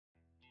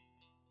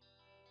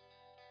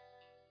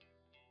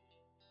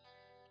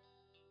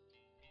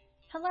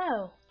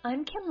Hello,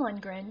 I'm Kim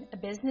Lundgren, a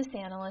business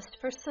analyst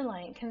for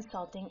Soliant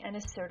Consulting and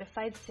a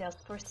certified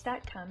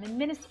Salesforce.com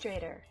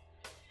administrator.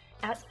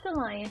 At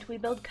Soliant, we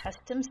build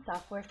custom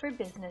software for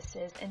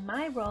businesses, and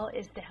my role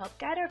is to help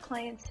guide our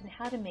clients in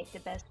how to make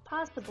the best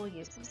possible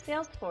use of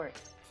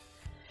Salesforce.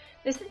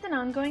 This is an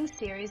ongoing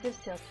series of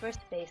Salesforce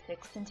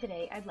basics, and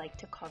today I'd like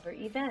to cover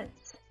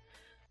events.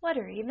 What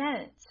are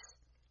events?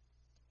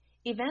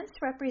 Events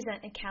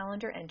represent a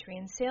calendar entry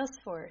in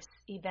Salesforce.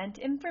 Event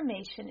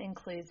information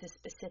includes a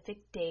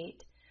specific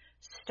date,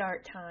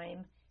 start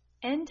time,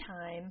 end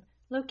time,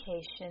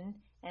 location,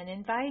 and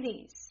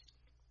invitees.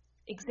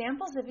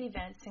 Examples of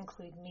events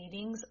include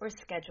meetings or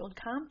scheduled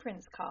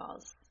conference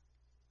calls.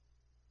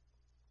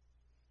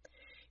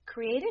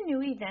 Create a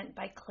new event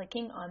by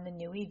clicking on the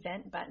New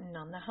Event button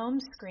on the home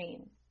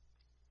screen.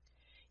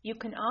 You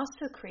can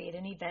also create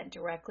an event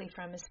directly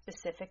from a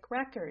specific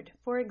record,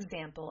 for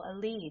example, a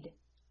lead.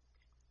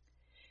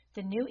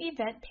 The new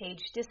event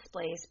page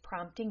displays,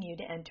 prompting you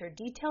to enter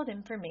detailed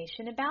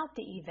information about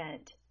the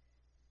event.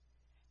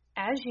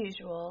 As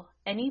usual,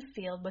 any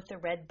field with a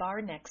red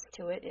bar next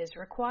to it is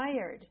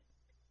required.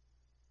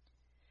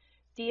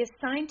 The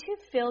Assigned To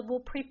field will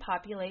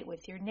pre-populate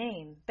with your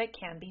name, but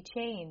can be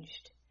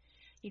changed.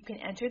 You can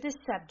enter the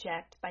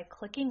subject by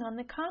clicking on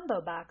the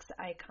combo box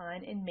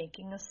icon and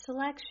making a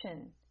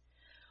selection,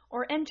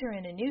 or enter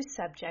in a new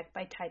subject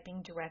by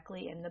typing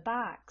directly in the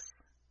box.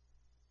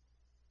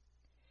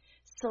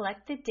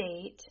 Select the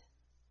date,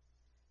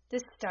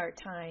 the start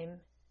time,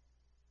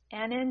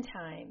 and end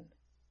time.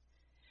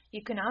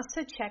 You can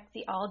also check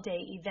the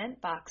all-day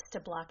event box to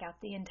block out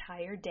the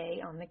entire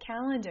day on the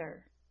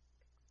calendar.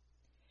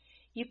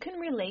 You can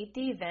relate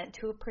the event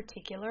to a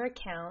particular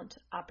account,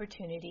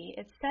 opportunity,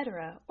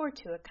 etc., or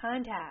to a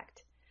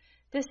contact.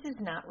 This is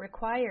not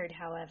required,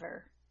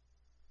 however.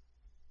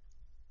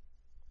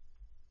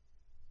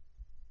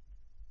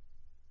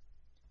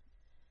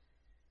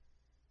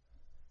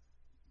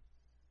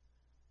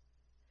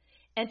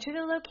 Enter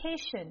the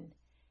location,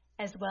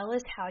 as well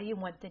as how you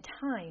want the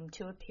time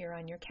to appear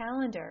on your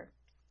calendar.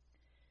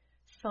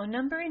 Phone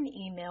number and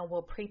email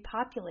will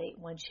pre-populate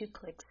once you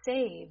click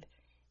Save,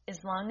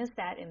 as long as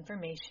that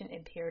information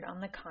appeared on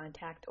the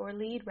contact or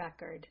lead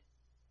record.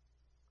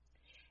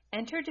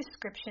 Enter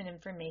description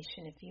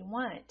information if you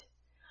want.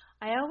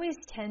 I always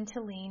tend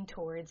to lean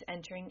towards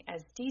entering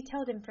as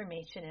detailed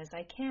information as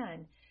I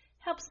can.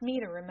 Helps me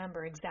to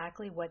remember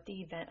exactly what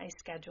the event I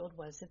scheduled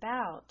was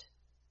about.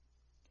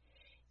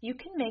 You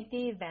can make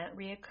the event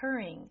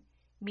reoccurring,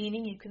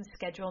 meaning you can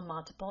schedule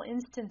multiple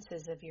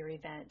instances of your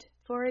event,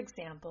 for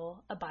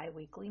example, a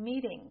bi-weekly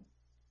meeting.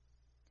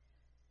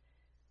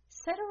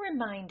 Set a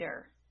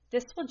reminder.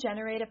 This will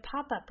generate a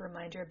pop-up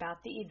reminder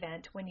about the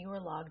event when you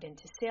are logged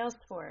into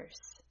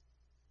Salesforce.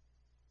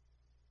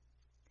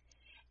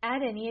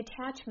 Add any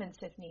attachments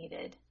if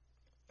needed.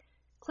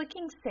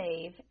 Clicking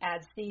Save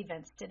adds the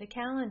events to the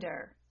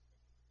calendar.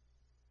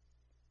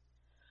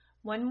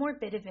 One more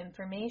bit of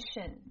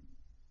information.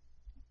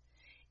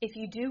 If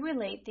you do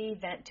relate the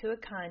event to a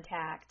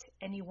contact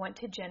and you want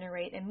to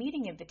generate a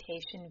meeting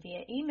invitation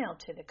via email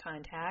to the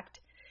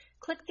contact,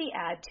 click the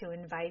Add to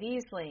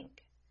Invitees link.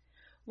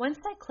 Once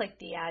I click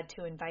the Add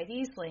to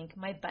Invitees link,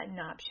 my button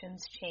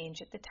options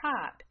change at the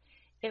top.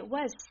 It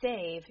was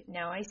Save,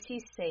 now I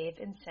see Save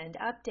and Send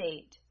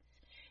Update.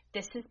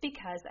 This is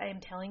because I am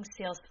telling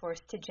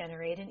Salesforce to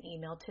generate an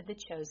email to the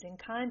chosen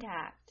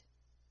contact.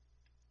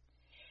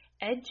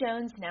 Ed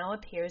Jones now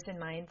appears in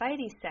my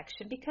Invitees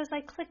section because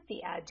I clicked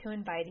the Add to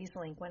Invitees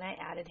link when I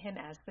added him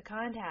as the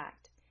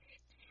contact.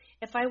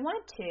 If I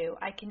want to,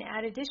 I can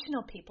add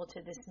additional people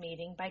to this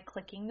meeting by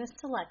clicking the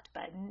Select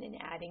button and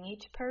adding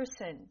each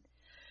person.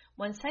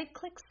 Once I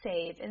click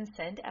Save and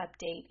Send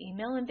Update,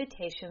 email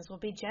invitations will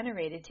be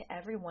generated to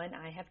everyone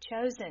I have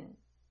chosen.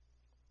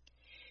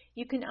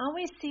 You can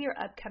always see your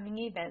upcoming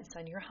events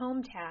on your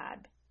Home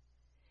tab.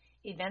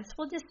 Events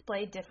will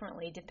display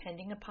differently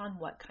depending upon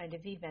what kind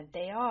of event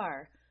they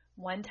are,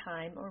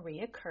 one-time or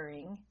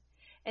reoccurring,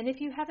 and if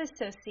you have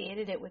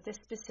associated it with a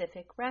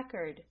specific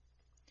record.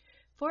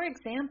 For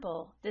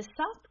example, the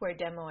software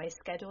demo I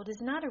scheduled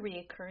is not a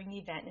reoccurring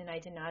event and I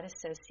did not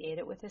associate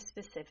it with a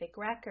specific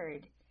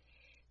record.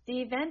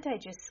 The event I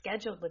just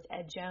scheduled with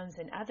Ed Jones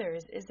and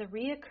others is a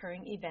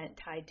reoccurring event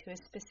tied to a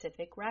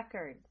specific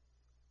record.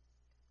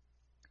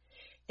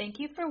 Thank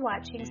you for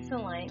watching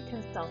Soliant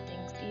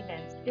Consulting's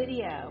Events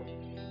video.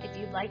 If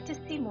you'd like to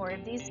see more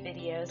of these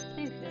videos,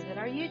 please visit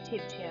our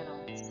YouTube channel,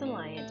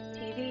 Soliant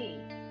TV.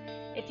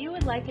 If you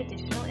would like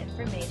additional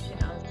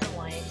information on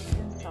Soliant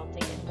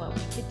Consulting and what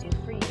we could do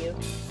for you,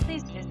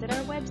 please visit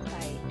our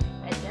website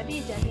at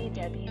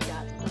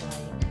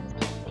www.soliant.com.